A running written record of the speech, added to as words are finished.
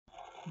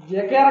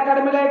JKR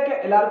അക്കാഡമിയിലേക്ക്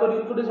എല്ലാവർക്കും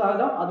ഒരിക്കൽ കൂടി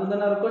സ്വാഗതം. അതിൽ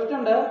തന്നെ റിക്വസ്റ്റ്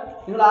ഉണ്ട്,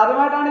 നിങ്ങൾ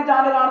ആദ്യമായിട്ടാണ് ഈ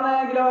ചാനൽ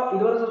കാണുന്നതെങ്കിലോ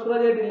ഇതുവരെ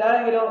സബ്സ്ക്രൈബ് ചെയ്തിട്ടില്ല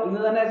എങ്കിലോ ഇന്ന്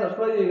തന്നെ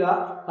സബ്സ്ക്രൈബ് ചെയ്യുക.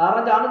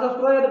 കാരണം ചാനൽ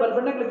സബ്സ്ക്രൈബ് ചെയ്ത് ബെൽ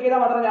ബട്ടൺ ക്ലിക്ക്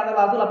ചെയ്താൽ മാത്രമേ ചാനൽ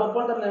ക്ലാസ്സുകൾ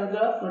അപ്പോൾ തന്നെ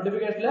നിങ്ങൾക്ക്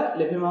നോട്ടിഫിക്കേഷനിൽ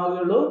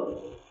ലഭ്യമാവുകയുള്ളൂ.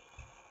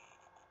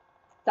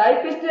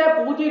 Typist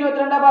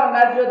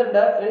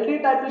 022/2022, LD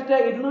typist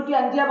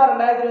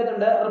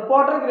 205/2022,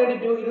 reporter grade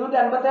 2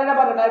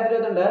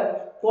 257/2022,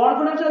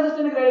 confidential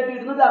assistant grade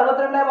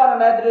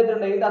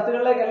 262/2022. ഈ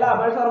തസ്തികകളിലേക്ക് എല്ലാ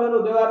അപേക്ഷ സർവീസ്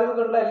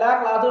ഉദ്യോഗാർത്ഥികൾക്കുള്ള എല്ലാ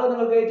ക്ലാസ്സുകളും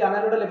നിങ്ങൾക്ക് ഈ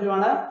ചാനലിലൂടെ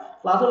ലഭ്യമാണ്.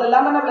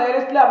 ക്ലാസ്സുകളെല്ലാം തന്നെ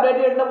പ്ലേലിസ്റ്റിൽ അപ്ഡേറ്റ്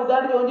ചെയ്തിട്ടുണ്ട്.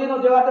 പുതുതായിട്ട് ജോയിൻ ചെയ്യുന്ന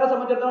ഉദ്യോഗാർത്ഥികളെ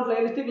സംബന്ധിച്ചിടത്തോളം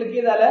പ്ലേലിസ്റ്റ് ക്ലിക്ക്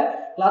ചെയ്താൽ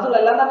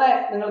ക്ലാസ്സുകളെല്ലാം തന്നെ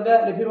നിങ്ങൾക്ക്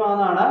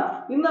ലഭ്യമാകുന്നതാണ്.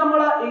 ഇന്ന്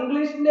നമ്മൾ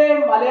ഇംഗ്ലീഷിന്റെയും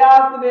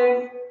മലയാളത്തിന്റെയും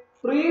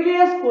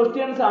പ്രീവിയസ്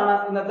ക്വസ്റ്റ്യൻസ് ആണ്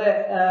ഇന്നത്തെ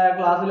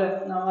ക്ലാസ്സിൽ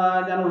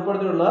ഞാൻ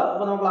ഉൾപ്പെടുത്തിയിട്ടുള്ളത്.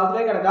 അപ്പോൾ നമുക്ക്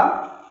ക്ലാസ്സിലേക്ക് കിടക്കാം.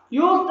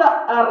 യൂസ് ദ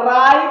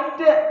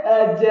റൈറ്റ്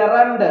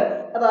ജെറണ്ട്,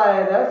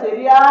 അതായത്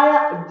ശരിയായ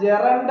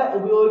ജെറണ്ട്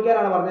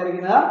ഉപയോഗിക്കാനാണ്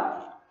പറഞ്ഞിരിക്കുന്നത്.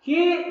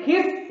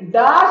 His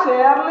dash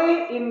early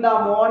in the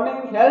morning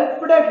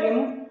helped him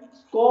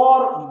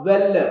score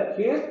well.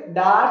 His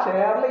dash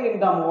early in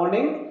the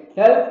morning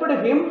helped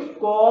him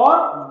score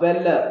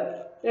well.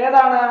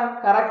 ഏതാണ്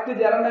കറക്റ്റ്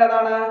ജെറണ്ട്?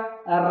 ഏതാണ്?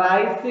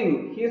 Rising.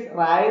 His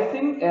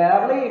rising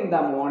early in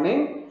the morning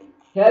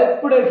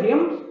helped him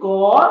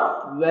score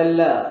well.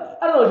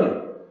 അടുത്ത question.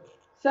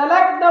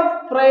 Select the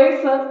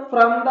phrase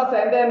from the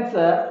sentence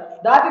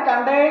that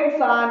contains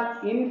an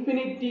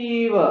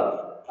infinitive.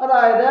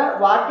 അതായത്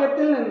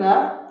വാക്യത്തിൽ നിന്ന്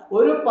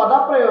ഒരു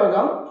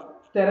പദപ്രയോഗം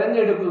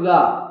തിരഞ്ഞെടുക്കുക.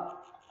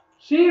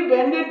 She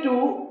went to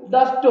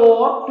the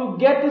store to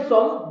get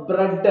some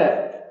bread.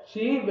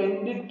 She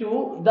went to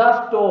the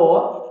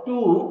store to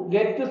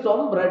get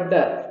some bread.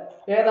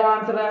 ഏതാണ്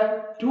answer?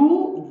 To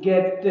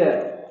get.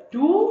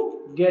 To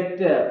get.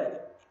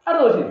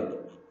 അടുത്ത question.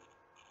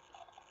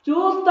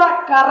 Choose the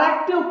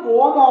correct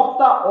form of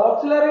the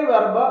auxiliary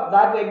verb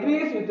that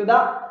agrees with the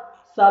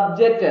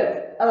subject.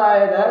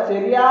 അതായത്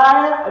ശരിയായ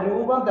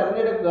രൂപം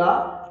തിരഞ്ഞെടുക്കുക.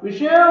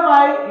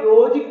 വിഷയവുമായി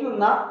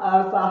യോജിക്കുന്ന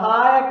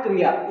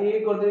സഹായക്രിയ. ഈ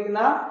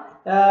കൊടുത്തിരിക്കുന്ന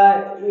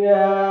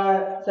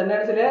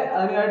സെന്റൻസിലെ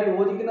അതിനായിട്ട്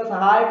യോജിക്കുന്ന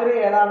സഹായക്രിയ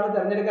ഏതാണെന്ന്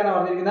തിരഞ്ഞെടുക്കാനാണ്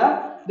പറഞ്ഞിരിക്കുന്നത്.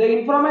 The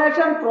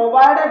information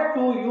provided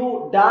to you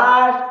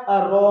dash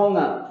wrong.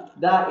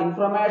 The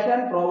information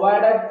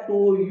provided to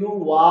you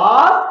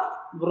was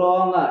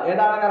wrong.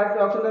 ഏതാണ്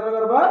correct auxiliary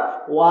verb?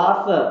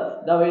 was.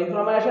 The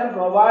information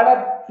provided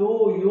to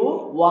you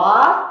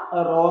was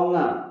wrong.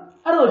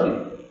 അടുത്ത question.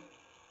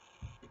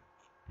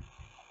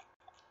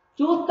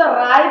 Choose the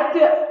right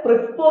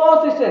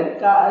preposition.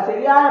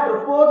 ശരിയായ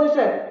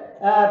preposition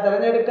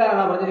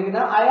തിരഞ്ഞെടുക്കാനാണ്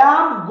പറഞ്ഞിരിക്കുന്നത്. I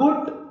am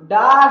good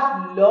dash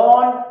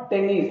lawn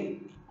tennis.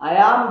 I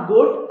am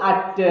good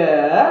at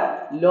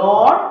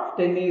lawn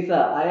tennis.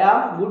 I am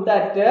good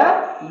at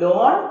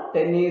lawn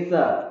tennis.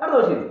 അടുത്ത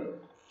question.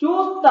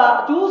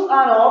 Choose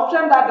an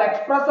option that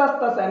expresses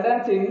the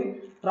sentence in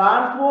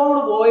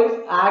transformed voice,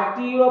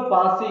 active,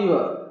 passive.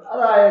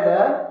 അതായത്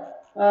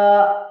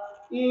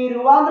ഈ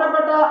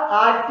രൂപാന്തരപ്പെട്ട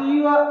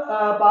active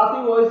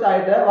passive voice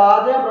ആയിട്ട്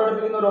വാചകം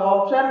പ്രകടിപ്പിക്കുന്ന ഒരു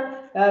option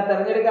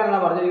തിരഞ്ഞെടുക്കാനാണ്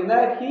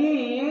പറഞ്ഞിരിക്കുന്നത്. He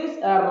is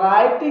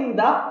writing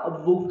the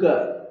book.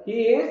 He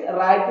is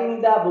writing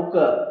the book.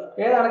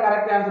 ഏതാണ്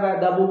correct answer?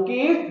 The book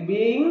is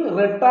being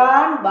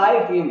written by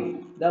him.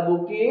 The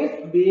book is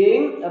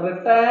being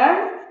written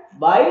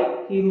by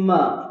him.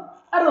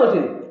 അടുത്ത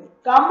question.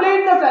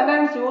 Complete the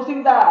sentence using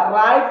the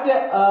right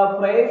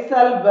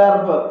phrasal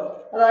verb.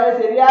 അതായത്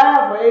ശരിയായ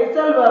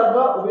phrasal verb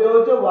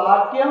ഉപയോഗിച്ച്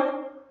വാക്യം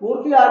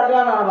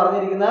പൂർത്തിയാക്കാനാണ്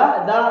പറഞ്ഞിരിക്കുന്നത്.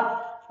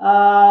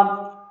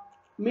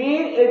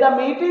 The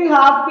meeting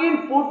has been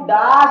put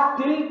dash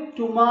till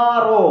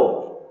tomorrow.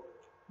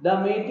 The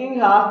meeting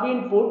has been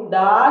put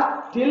dash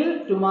till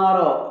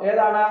tomorrow.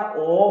 ഏതാണ്?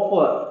 off.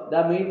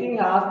 The meeting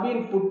has been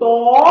put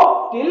off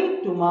till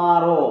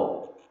tomorrow.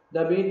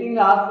 The meeting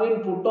has been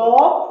put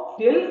off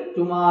till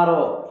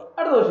tomorrow.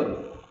 അടുത്ത question.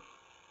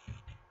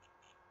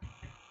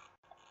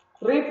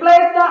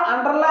 Replace the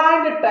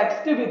underlined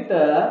text with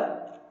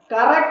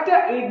correct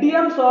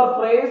idioms or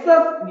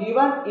phrases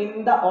given in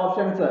the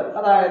options.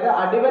 അതായത്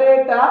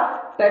അടിവരയിട്ട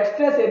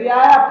text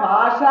ശരിയായ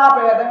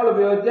ഭാഷാഭേദങ്ങൾ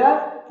ഉപയോഗിച്ച്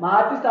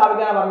മാറ്റി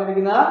സ്ഥാപിക്കാനാണ്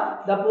പറഞ്ഞിരിക്കുന്നത്.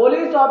 The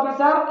police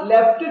officer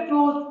left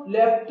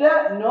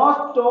no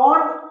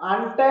stone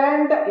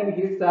unturned in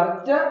his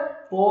search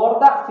for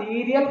the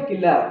serial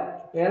killer.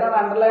 ഏതാണ്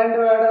underlined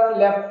word?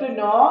 Left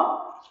no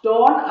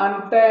stone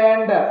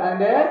unturned.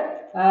 അതിന്റെ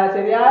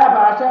ശരിയായ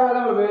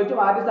ഭാഷാഭേദങ്ങൾ ഉപയോഗിച്ച്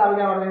മാറ്റി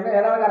സ്ഥാപിക്കാൻ പറഞ്ഞിരിക്കുന്നത്.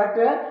 ഏതാണ്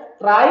കറക്റ്റ്?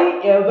 ട്രൈ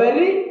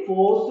എവരി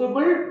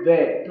പോസിബിൾ വേ.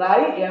 ട്രൈ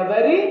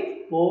എവരി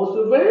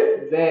പോസിബിൾ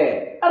വേ.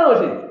 അടുത്ത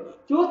question.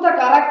 Choose the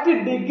correct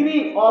degree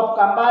of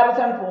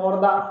comparison for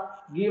the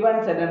given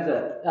sentence.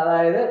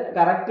 അതായത്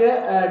correct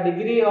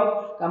degree of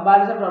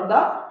comparison from the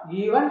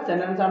given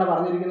sentence ആണ്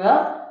പറഞ്ഞിരിക്കുന്നത്.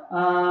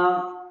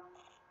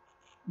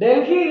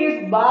 Delhi is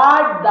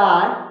bad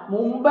than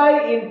Mumbai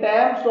in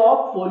terms of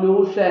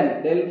pollution.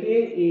 Delhi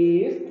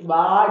is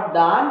bad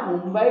than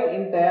Mumbai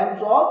in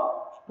terms of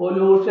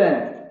pollution.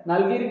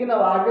 നൽകിയിരിക്കുന്ന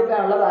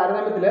വാക്യത്തിനുള്ള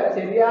താരതമ്യത്തിൽ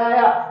ശരിയായ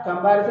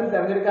comparison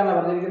തിരഞ്ഞെടുക്കാനാണ്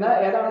പറഞ്ഞിരിക്കുന്നത്.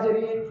 ഏതാണ്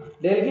ശരി?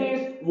 Delhi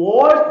is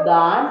worse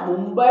than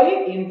Mumbai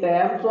in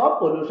terms of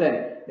pollution.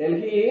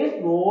 Delhi is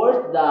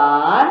worse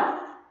than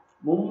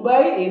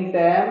Mumbai in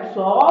terms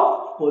of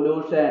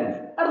pollution.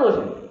 അടുത്ത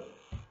question.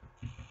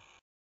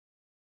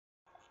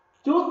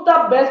 Choose the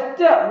best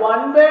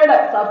one-word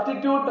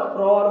substitute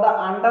for the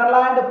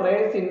underlined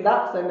phrase in the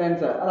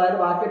sentence. അതായത്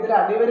വാക്യത്തിലെ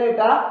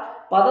അടിവരയിട്ട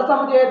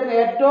പദസമുച്ചയത്തിന്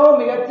ഏറ്റവും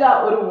മികച്ച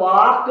ഒരു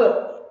വാക്ക്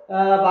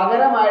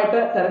പകരമായിട്ട്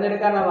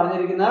തിരഞ്ഞെടുക്കാനാണ്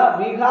പറഞ്ഞിരിക്കുന്നത്.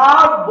 We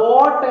have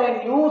bought a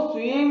new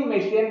sewing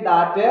machine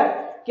that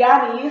can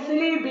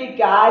easily be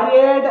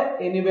carried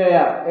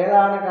anywhere.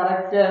 ഏതാണ്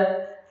correct?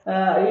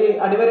 ഈ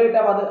അടിവരയിട്ട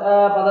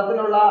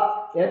പദത്തിനുള്ള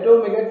ഏറ്റവും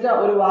മികച്ച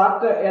ഒരു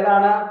വാക്ക്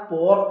ഏതാണ്?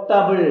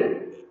 പോർട്ടബിൾ.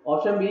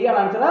 ഓപ്ഷൻ ബി ആണ്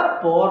ആൻസർ,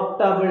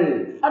 പോർട്ടബിൾ.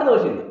 അടുത്ത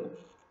question.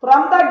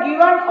 From the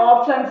given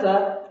options,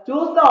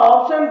 choose the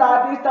option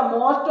that is the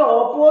most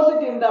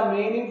opposite in the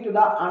meaning to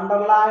the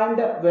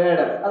underlined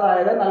word.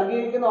 അതായത്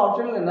നൽകിയിരിക്കുന്ന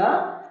ഓപ്ഷനിൽ നിന്ന്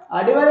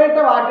അടിവരയിട്ട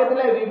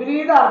വാക്യത്തിലെ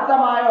വിപരീത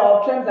അർത്ഥമായ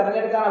ഓപ്ഷൻ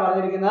തിരഞ്ഞെടുക്കാനാണ്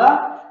പറഞ്ഞിരിക്കുന്നത്.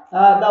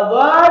 The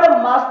word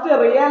must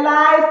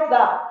realize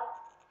the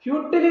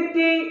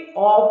futility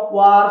of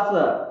wars.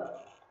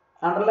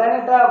 Underline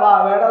ഇട്ട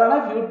word ആണ്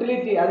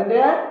futility.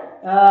 അതിന്റെ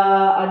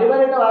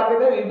അടിവരയിട്ട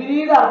വാക്യത്തെ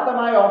വിപരീത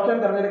അർത്ഥമായ ഓപ്ഷൻ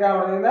തിരഞ്ഞെടുക്കാൻ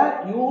പറഞ്ഞിരിക്കുന്നത്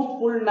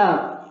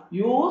യൂസ്ഫുൾനെസ്.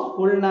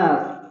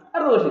 യൂസ്ഫുൾനെസ്.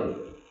 അടുത്ത question.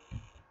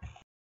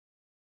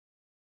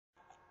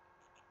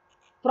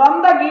 From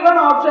the given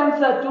options,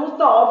 choose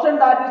the option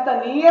that is the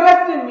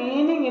nearest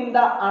meaning in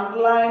the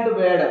underlined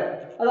word.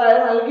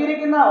 അതായത്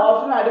നൽകിയിരിക്കുന്ന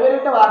ഓപ്ഷൻ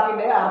അടിവരയിട്ട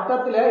വാക്കിന്റെ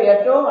അർത്ഥത്തില്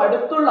ഏറ്റവും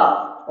അടുത്തുള്ള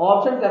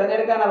ഓപ്ഷൻ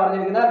തിരഞ്ഞെടുക്കാനാണ്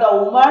പറഞ്ഞിരിക്കുന്നത്. The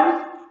woman's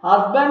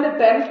husband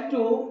tends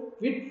to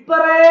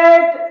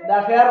whisperate the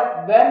hair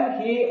when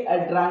he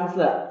drinks.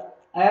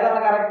 ഏതാണ്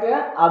correct?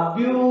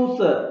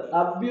 Abuse.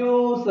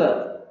 Abuse.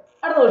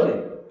 അടുത്ത question.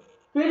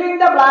 Filling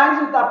the blanks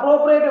with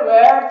appropriate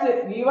words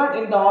given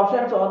in the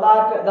option so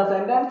that the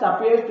sentence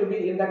appears to be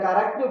in the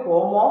correct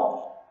form of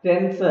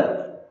tense.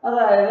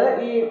 അതായത്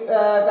ഈ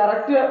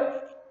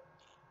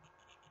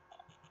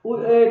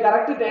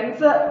correct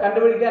tense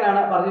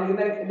കണ്ടുപിടിക്കാനാണ്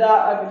പറഞ്ഞിരിക്കുന്നത്. ഇത്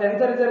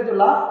tense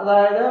അനുസരിച്ചുള്ള,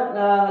 അതായത്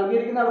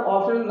നൽകിയിരിക്കുന്ന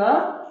ഓപ്ഷനിൽ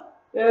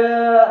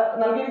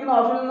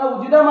നിന്ന്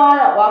ഉചിതമായ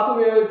വാക്ക്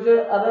ഉപയോഗിച്ച്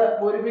അത്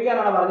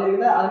പൂരിപ്പിക്കാനാണ്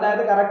പറഞ്ഞിരിക്കുന്നത്.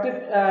 അതിനകത്ത് correct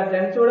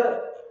ടെൻസോട്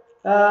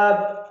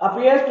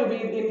appears to be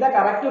in the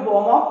correct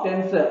form of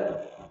tense.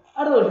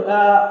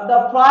 The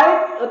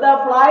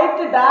flight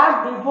dash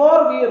before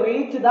we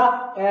reach the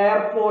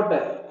airport.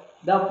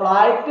 The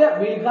flight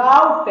will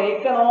have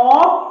taken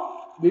off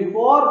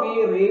before we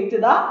reach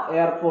the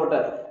airport.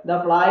 The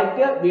flight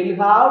will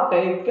have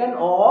taken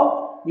off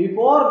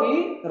before we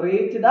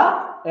reach the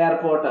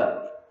airport.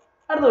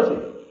 അടുത്ത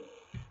question.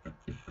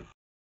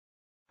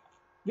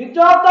 Which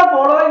of the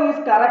following is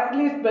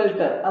correctly spelt?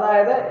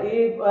 അതായത് ഈ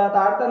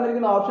താഴെ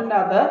തന്നിരിക്കുന്ന ഓപ്ഷന്റെ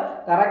അകത്ത്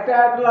correct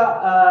ആയിട്ടുള്ള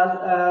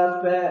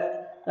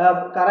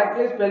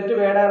correctly spelt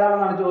word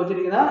ഏതാണെന്നാണ്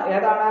ചോദിച്ചിരിക്കുന്നത്.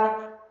 ഏതാണ്?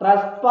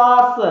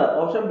 Trespass.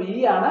 Option B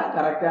ആണ്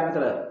correct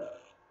answer.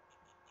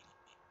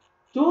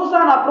 Choose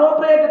an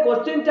appropriate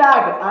question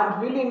tag and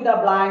fill in the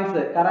blanks.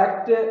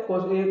 Correct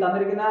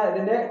തന്നിരിക്കുന്ന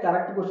ഇതിന്റെ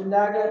കറക്റ്റ് ക്വസ്റ്റ്യൻ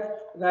ടാഗ്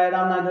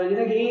ഏതാണെന്നാണ്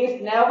ചോദിച്ചിരിക്കുന്നത്. He is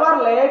never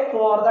late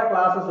for the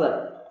classes.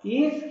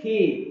 Is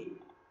he?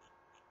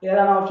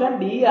 ഏതാണ്? Option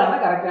D ആണ്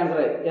correct answer.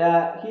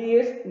 He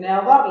is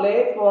never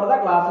late for the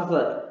classes.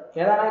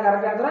 ഏതാണ്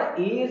correct answer?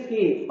 Is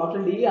he?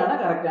 Option D ആണ്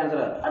correct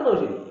answer. അടുത്ത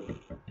question.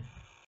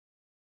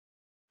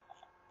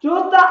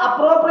 Choose the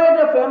appropriate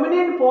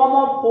feminine form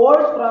of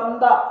horse from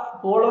the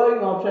following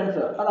options.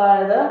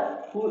 അതായത്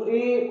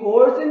ഈ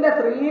ഹോഴ്സിന്റെ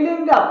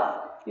സ്ത്രീലിംഗം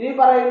ഈ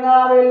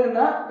പറയുന്നവയിൽ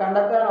നിന്ന്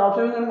കണ്ടെത്താൻ,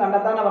 ഓപ്ഷനിൽ നിന്ന്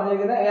കണ്ടെത്താനാണ്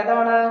പറഞ്ഞിരിക്കുന്നത്.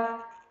 ഏതാണ്?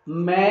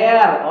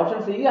 മേയർ. ഓപ്ഷൻ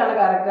സി ആണ്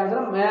കറക്റ്റ്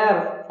ആൻസർ. മേയർ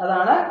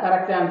അതാണ്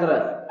കറക്റ്റ് ആൻസർ.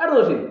 അടുത്ത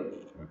question.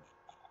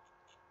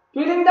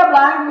 Filling the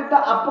blank with the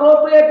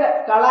appropriate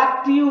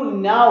collective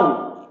noun.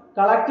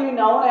 Collective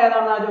noun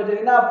ഏതാണെന്നാണ്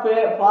ചോദിച്ചിരിക്കുന്നത്.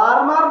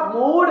 Farmer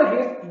moved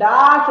his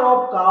dash of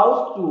cows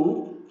to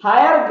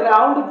higher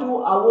ground to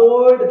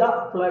avoid the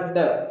flood.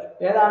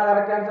 ഏതാണ്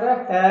correct answer?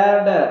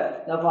 herd.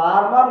 The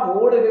farmer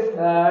moved his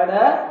herd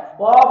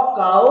of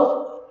cows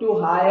to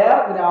higher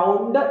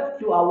ground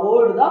to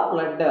avoid the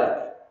flood.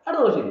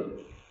 അടുത്ത question.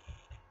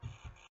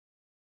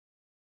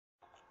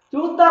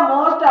 Choose the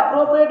most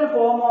appropriate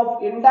form of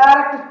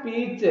indirect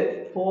speech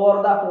for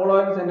the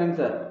following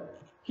sentence.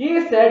 He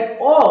said,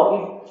 "Oh,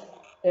 it's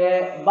a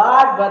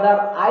bad weather.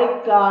 I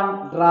can't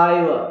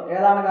drive."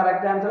 ഏതാണ്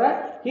correct answer?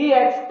 He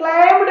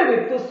exclaimed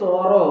with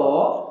sorrow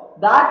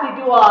that it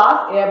was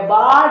a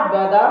bad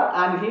weather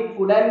and he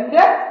couldn't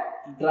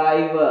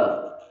drive.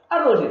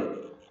 അടുത്ത question.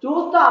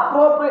 Choose the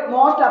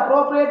most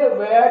appropriate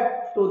word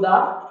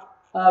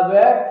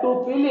to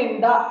fill in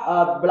the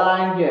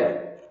blank.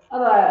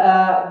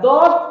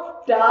 Those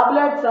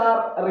tablets are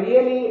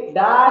really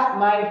dash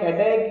my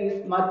headache is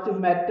much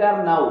better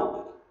now.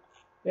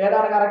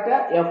 ഏതാണ് correct?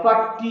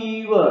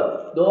 effective.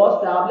 Those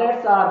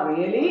tablets are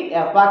really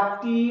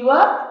effective.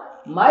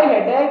 My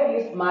headache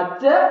is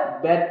much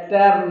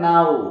better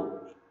now.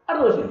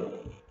 അടുത്ത question.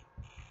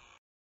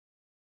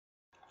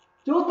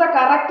 Choose the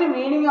correct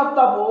meaning of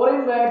the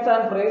foreign words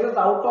and phrases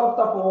out of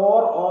the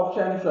four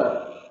options.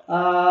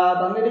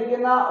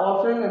 തന്നിരിക്കുന്ന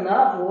ഓപ്ഷനിൽ നിന്ന്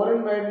foreign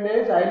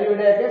വേർഡിന്റെയും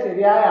ശൈലിയുടെയൊക്കെ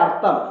ശരിയായ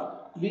അർത്ഥം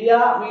via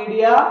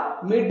media,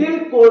 middle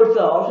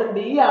course. Option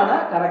D ആണ്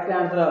correct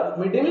answer.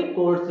 Middle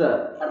course.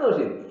 അടുത്ത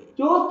question.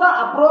 Choose the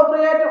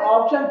appropriate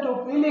option to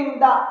fill in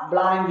the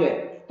blank.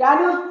 Can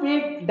you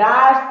speak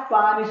dash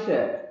Spanish?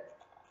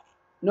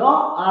 No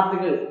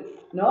article.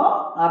 No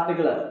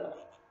article.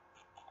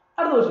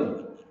 അടുത്ത question.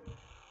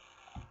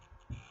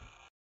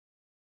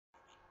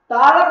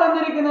 താഴെ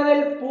തന്നിരിക്കുന്നതിൽ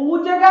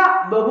പൂജക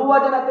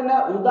ബഹുവചനത്തിന്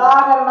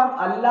ഉദാഹരണം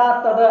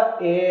അല്ലാത്തത്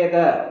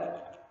ഏത്?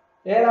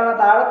 ഏതാണ്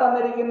താഴെ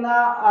തന്നിരിക്കുന്ന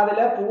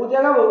അതില്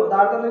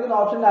താഴെ തന്നിരിക്കുന്ന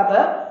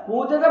ഓപ്ഷനകത്ത്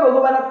പൂജക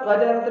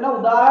ബഹുവചനത്തിന്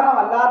ഉദാഹരണം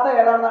അല്ലാത്ത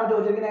ഏതാണെന്നാണ്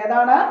ചോദിച്ചിരിക്കുന്നത്.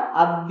 ഏതാണ്?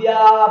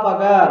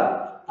 അധ്യാപകർ.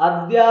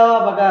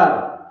 അധ്യാപകർ.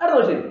 അടുത്ത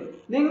ക്വസ്റ്റ്യൻ.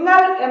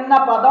 നിങ്ങൾ എന്ന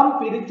പദം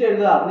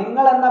പിരിച്ചെഴുതുക.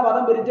 നിങ്ങൾ എന്ന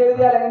പദം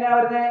പിരിച്ചെഴുതിയാൽ എങ്ങനെയാ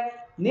വരുന്നത്?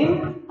 നിൻ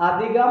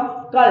അധികം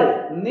കൾ.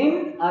 നിൻ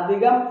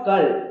അധികം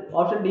കൾ.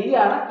 ഓപ്ഷൻ ഡി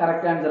ആണ്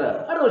കറക്റ്റ് ആൻസർ.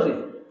 അടുത്ത ക്വസ്റ്റ്യൻ.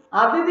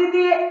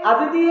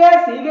 അതിഥിയെ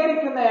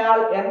സ്വീകരിക്കുന്നയാൾ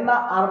എന്ന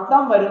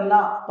അർത്ഥം വരുന്ന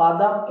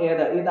പദം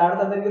ഏത്? ഈ താഴെ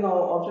തന്നിരിക്കുന്ന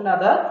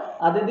ഓപ്ഷനകത്ത്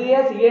അതിഥിയെ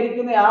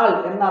സ്വീകരിക്കുന്നയാൾ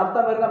എന്ന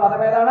അർത്ഥം വരുന്ന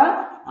പദം ഏതാണ്?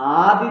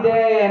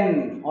 ആതിഥേയൻ.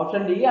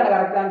 ഓപ്ഷൻ ഡി ആണ്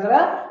കറക്റ്റ് ആൻസർ.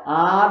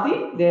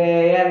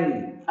 ആതിഥേയൻ.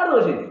 അടുത്ത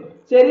ക്വസ്റ്റ്യൻ.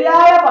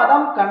 ശരിയായ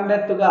പദം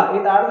കണ്ടെത്തുക. ഈ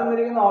താഴെ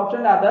തന്നിരിക്കുന്ന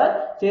ഓപ്ഷനകത്ത്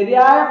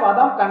ശരിയായ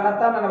പദം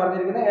കണ്ടെത്താനാണ്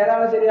പറഞ്ഞിരിക്കുന്നത്.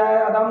 ഏതാണ് ശരിയായ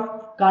പദം?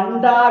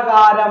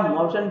 ഖണ്ഡാകാരം.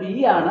 ഓപ്ഷൻ ബി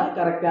ആണ്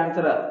കറക്റ്റ്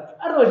ആൻസർ.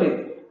 അടുത്ത ക്വസ്റ്റ്യൻ.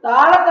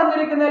 താഴെ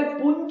തന്നിരിക്കുന്നതിൽ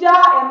പുഞ്ച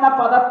എന്ന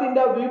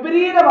പദത്തിന്റെ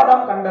വിപരീത പദം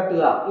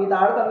കണ്ടെത്തുക. ഈ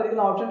താഴെ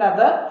തന്നിരിക്കുന്ന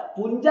ഓപ്ഷനകത്ത്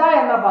പുഞ്ച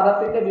എന്ന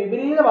പദത്തിന്റെ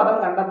വിപരീത പദം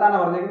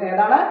കണ്ടെത്താനാണ് പറഞ്ഞിരിക്കുന്നത്.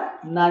 ഏതാണ്?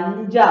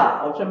 നഞ്ച.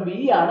 ഓപ്ഷൻ ബി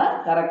ആണ്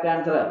കറക്റ്റ്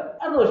ആൻസർ.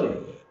 അടുത്ത ക്വസ്റ്റ്യൻ.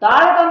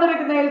 താഴെ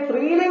തന്നിരിക്കുന്നതിൽ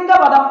സ്ത്രീലിംഗ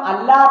പദം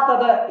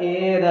അല്ലാത്തത്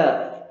ഏത്?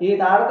 ഈ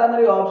താഴെ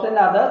തന്നിരിക്കുന്ന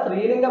ഓപ്ഷനകത്ത്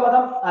സ്ത്രീലിംഗ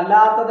പദം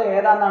അല്ലാത്തത്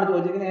ഏതാണെന്നാണ്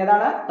ചോദിച്ചിരിക്കുന്നത്.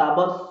 ഏതാണ്?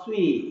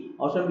 തപസ്വി.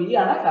 ഓപ്ഷൻ ബി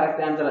ആണ്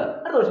കറക്റ്റ് ആൻസർ.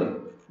 അടുത്ത ക്വസ്റ്റ്യൻ.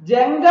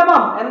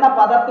 ജംഗമം എന്ന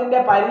പദത്തിന്റെ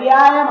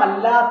പര്യായം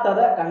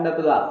അല്ലാത്തത്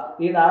കണ്ടെത്തുക.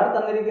 ഈ താഴെ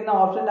തന്നിരിക്കുന്ന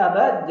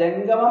ഓപ്ഷനകത്ത്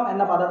ജംഗമം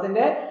എന്ന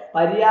പദത്തിന്റെ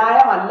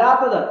പര്യായം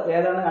അല്ലാത്തത്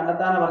ഏതാണ്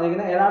കണ്ടെത്താനാണ്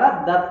പറഞ്ഞിരിക്കുന്നത്. ഏതാണ്?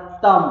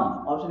 ദത്തം.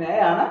 ഓപ്ഷൻ എ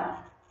ആണ്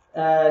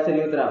ശരി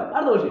ഉത്തരം.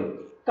 അടുത്ത ക്വസ്റ്റ്യൻ.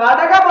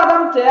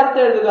 ഘടകപദം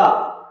ചേർത്തെഴുതുക.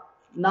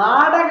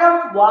 നാടകം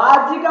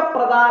വാചിക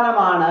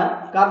പ്രധാനമാണ്,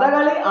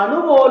 കഥകളി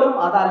അണുപോലും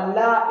അതല്ല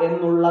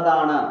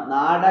എന്നുള്ളതാണ്.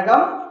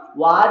 നാടകം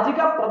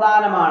വാചിക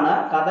പ്രധാനമാണ്,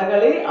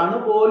 കഥകളി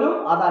അണുപോലും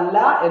അതല്ല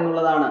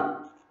എന്നുള്ളതാണ്.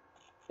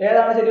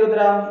 ഏതാണ് ശരി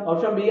ഉത്തരം?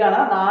 ഓപ്ഷൻ ബി ആണ്.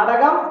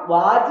 നാടകം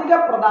വാചിക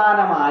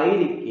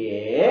പ്രധാനമായിരിക്കെ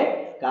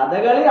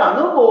കഥകളി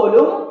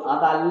അണുപോലും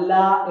അതല്ല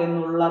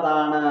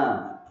എന്നുള്ളതാണ്.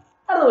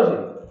 അടുത്ത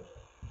ക്വസ്റ്റ്യൻ.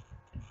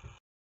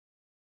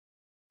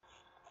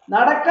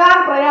 നടക്കാൻ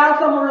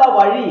പ്രയാസമുള്ള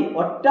വഴി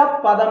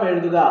ഒറ്റപ്പദം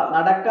എഴുതുക.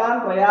 നടക്കാൻ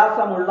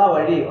പ്രയാസമുള്ള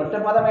വഴി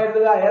ഒറ്റപ്പദം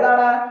എഴുതുക.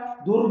 ഏതാണ്?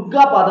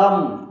 ദുർഗപദം.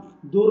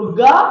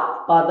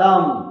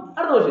 ദുർഗപദം.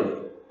 അടുത്ത ക്വസ്റ്റ്യൻ.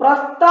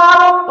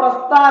 പ്രസ്താവം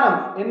പ്രസ്ഥാനം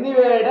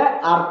എന്നിവയുടെ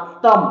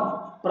അർത്ഥം.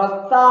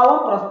 പ്രസ്താവം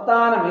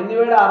പ്രസ്ഥാനം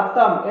എന്നിവയുടെ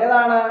അർത്ഥം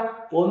ഏതാണ്?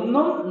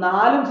 1ഉം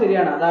 4ഉം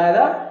ശരിയാണ്.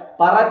 അതായത്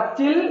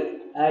പറച്ചിൽ,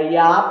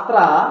 യാത്ര,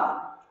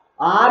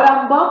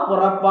 ആരംഭം,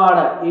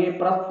 പുറപ്പാട്. ഈ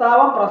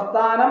പ്രസ്താവം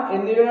പ്രസ്ഥാനം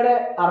എന്നിവയുടെ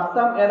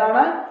അർത്ഥം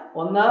ഏതാണ്?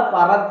 1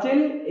 പറച്ചിൽ,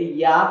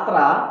 യാത്ര,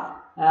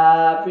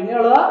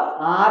 പിന്നെയുള്ളത്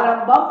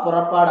ആരംഭം,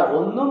 പുറപ്പാട്.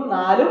 1ഉം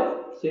 4ഉം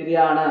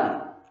ശരിയാണ്.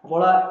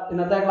 അപ്പോൾ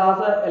ഇന്നത്തെ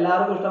ക്ലാസ്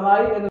എല്ലാവർക്കും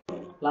ഇഷ്ടമായി.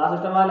 ക്ലാസ്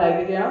ഇഷ്ടമായി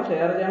ലൈക്ക് ചെയ്യണം,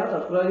 ഷെയർ ചെയ്യണം,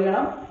 സബ്സ്ക്രൈബ്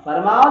ചെയ്യണം.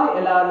 പരമാവധി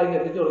എല്ലാവരിലേക്ക്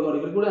എത്തിച്ചു കൊടുക്കണം.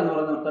 ഒരിക്കൽ കൂടി എന്ന്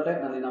പറഞ്ഞ് നിർത്തട്ടെ.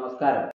 നന്ദി, നമസ്കാരം.